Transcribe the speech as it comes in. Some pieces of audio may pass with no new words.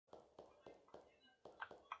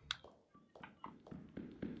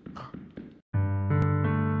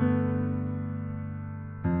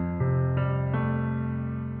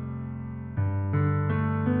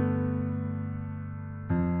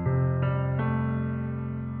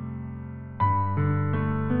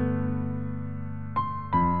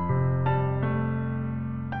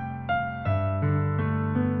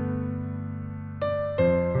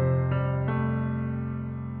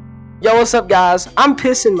what's up, guys? I'm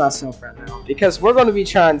pissing myself right now because we're going to be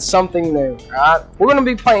trying something new, right? We're going to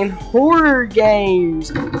be playing horror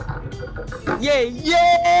games.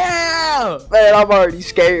 Yeah! Man, I'm already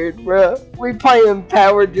scared, bro. We playing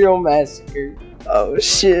Pewdiepie Massacre. Oh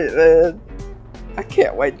shit, man. I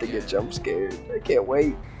can't wait to get jump scared. I can't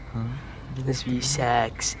wait. Huh? This view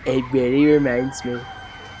sucks. It really reminds me. You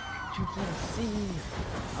can't see.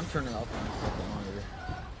 I'm turning off my second monitor.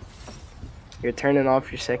 You're turning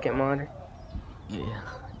off your second monitor? Yeah,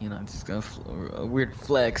 you know, just a weird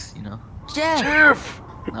flex, you know. Jeff!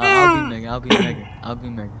 No, I'll be Megan. I'll be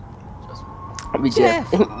Megan. Trust me. I'll be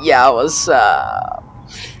Jeff. Yeah, what's up?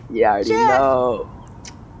 Yeah, I already know.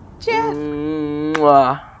 Jeff!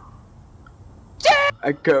 Mwah. Jeff!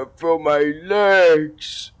 I can't feel my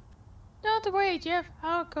legs. Don't worry, Jeff.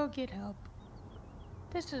 I'll go get help.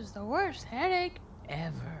 This is the worst headache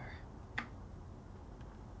ever.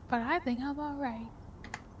 But I think I'm alright.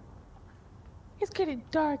 It's getting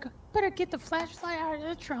dark. Better get the flashlight out of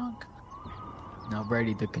the trunk. Now,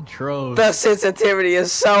 Brady, the controls. The sensitivity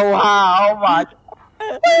is so high. Oh my.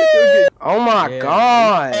 Oh my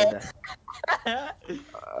god.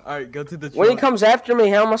 Alright, go to the trunk. When he comes after me,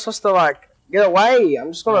 how am I supposed to like get away?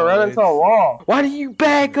 I'm just gonna run into a wall. Why do you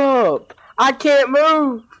back up? I can't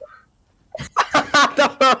move. I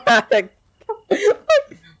don't know how to.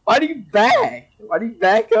 Why do you back? Why do you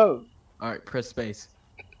back up? Alright, press space.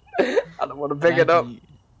 I don't want to pick it up.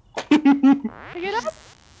 Pick it up?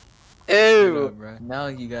 Ew. Now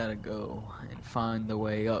you gotta go and find the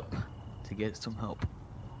way up to get some help.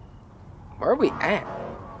 Where are we at?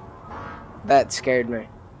 That scared me.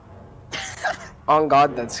 On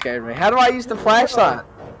God, that scared me. How do I use the flashlight?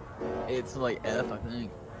 It's like F, I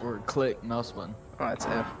think. Or click mouse button. Oh, it's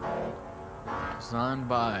F. Designed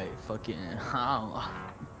by fucking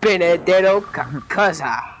Benedetto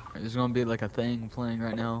Casa. There's gonna be like a thing playing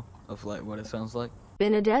right now of like what it sounds like.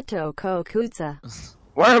 Benedetto Kokutsa.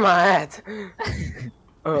 Where am I at?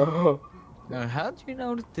 Oh. Now, how'd you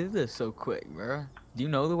know to do this so quick, bro? Do you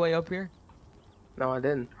know the way up here? No, I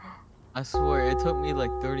didn't. I swear, it took me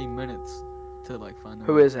like 30 minutes to like find the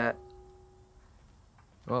Who way. is that?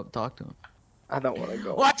 Go up, talk to him. I don't want to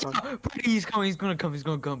go. Watch out! Brady, he's coming, he's gonna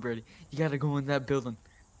come, Brady. You gotta go in that building.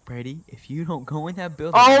 Brady, if you don't go in that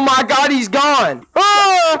building... Oh my God, he's gone!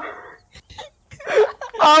 Ah!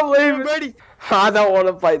 I'm leaving. Brady! I don't want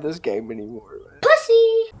to play this game anymore. Man.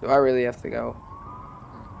 Pussy! Do I really have to go?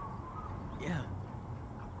 Yeah.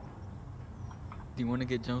 Do you want to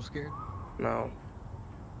get jump scared? No.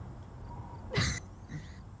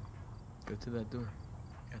 Go to that door.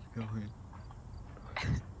 Gotta go in.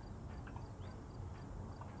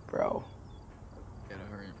 Bro. Gotta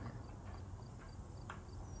hurry, man.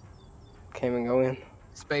 Can't even go in.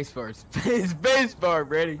 Spacebar, spacebar,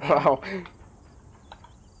 Brady. Oh.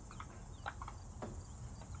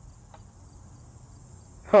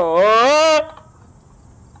 Oh.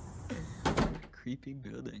 Creepy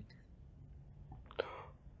building.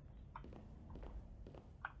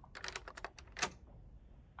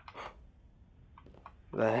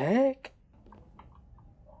 The heck?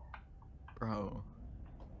 Bro,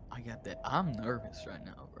 I got that. I'm nervous right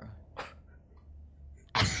now, bro.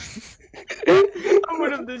 I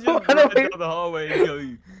want him to just run down the hallway and kill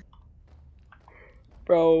you.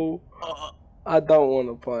 Bro, I don't want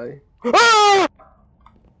to play. Ah!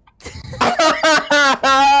 I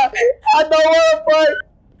don't want to play.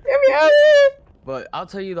 Get me out of here. But I'll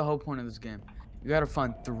tell you the whole point of this game. You gotta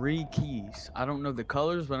find 3 keys. I don't know the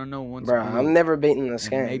colors, but I know one's Bro, blue. I'm never beating this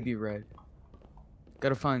game. Maybe red.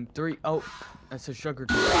 Gotta find 3. Oh, that's a sugar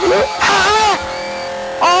tree.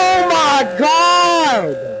 Oh my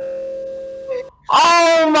God!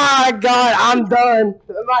 Oh my God! I'm done.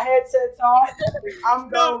 My headset's off. I'm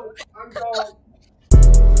going. I'm going.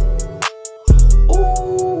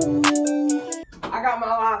 Ooh. I got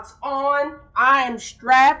my lights on. I am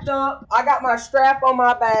strapped up. I got my strap on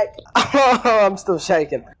my back. I'm still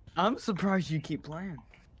shaking. I'm surprised you keep playing.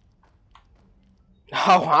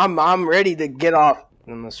 Oh, I'm ready to get off.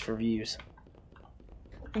 And this for views.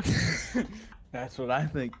 That's what I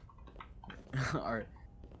think. Alright.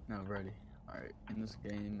 No, ready. Alright, in this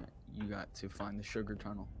game, you got to find the sugar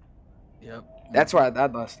tunnel. Yep. That's where I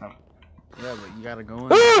died last time. Yeah, but you gotta go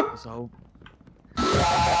in. So.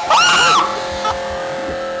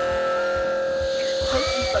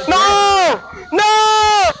 No!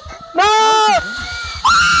 No! No!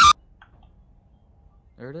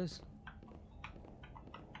 There it is.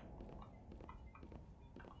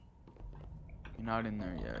 You're not in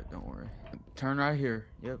there yet, don't worry. Turn right here.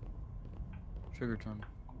 Yep. Sugar tunnel.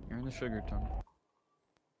 You're in the sugar tunnel.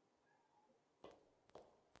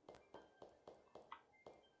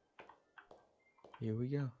 Here we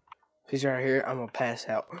go. If he's right here, I'm gonna pass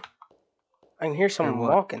out. I can hear someone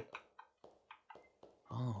what? walking.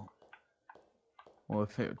 Oh. Well,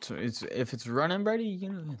 if it's running, Brady,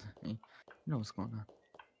 you know what's going on.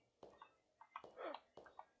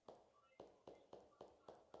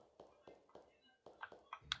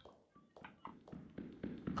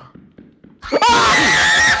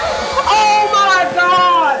 Oh my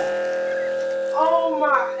god! Oh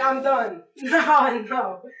my, I'm done.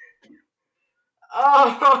 No.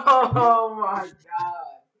 Oh my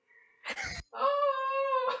god. Oh.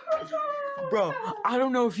 Bro, I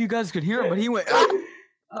don't know if you guys could hear him, but he went.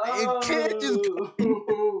 It can't just.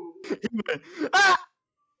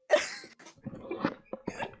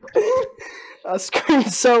 I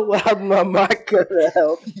screamed so loud my mic couldn't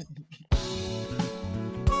help.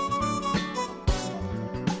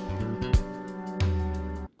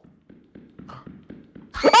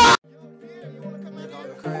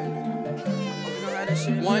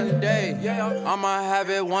 One day, I'ma have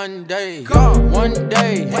it one day. One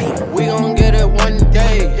day, we gon' get it one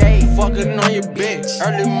day. Fucking on your bitch,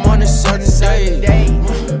 early morning Sunday.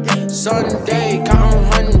 Sunday, counting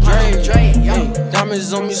hundreds.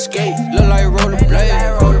 Diamonds on me skate, look like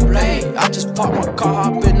rollerblade. I just pop my car,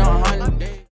 hop in 100.